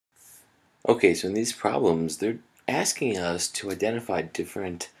Okay, so in these problems, they're asking us to identify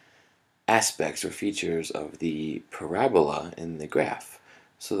different aspects or features of the parabola in the graph.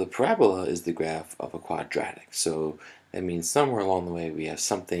 So the parabola is the graph of a quadratic. So that means somewhere along the way we have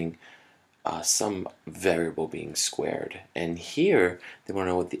something, some variable being squared. And here they want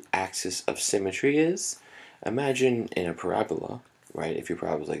to know what the axis of symmetry is. Imagine in a parabola, right? If your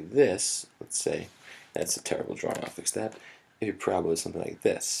parabola is like this, let's say, that's a terrible drawing, I'll fix that. If your parabola is something like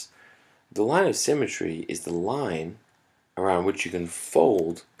this, the line of symmetry is the line around which you can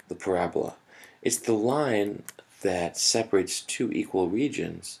fold the parabola. It's the line that separates two equal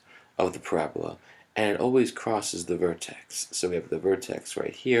regions of the parabola, and it always crosses the vertex. So we have the vertex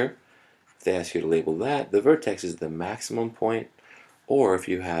right here. If they ask you to label that, the vertex is the maximum point, or if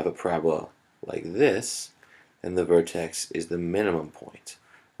you have a parabola like this, then the vertex is the minimum point,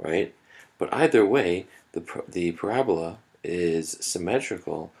 right? But either way, the parabola is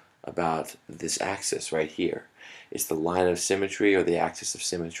symmetrical about this axis right here. It's the line of symmetry or the axis of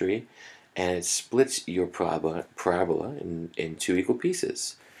symmetry, and it splits your parabola in two equal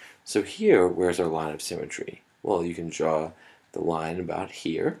pieces. So here, where's our line of symmetry? Well, you can draw the line about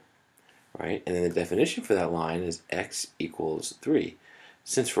here, right? And then the definition for that line is x equals 3.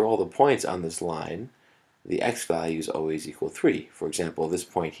 Since for all the points on this line, the x value is always equal 3. For example, this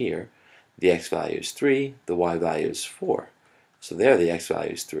point here, the x value is 3, the y value is 4. So there the x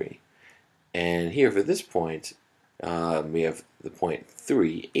value is 3. And here for this point, we have the point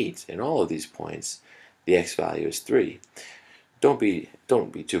 3, 8. In all of these points, the x value is 3. Don't be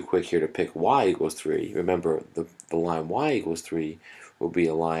too quick here to pick y equals 3. Remember, the line y equals 3 will be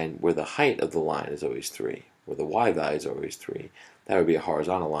a line where the height of the line is always 3, where the y value is always 3. That would be a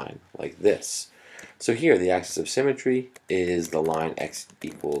horizontal line, like this. So here, the axis of symmetry is the line x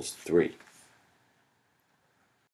equals 3.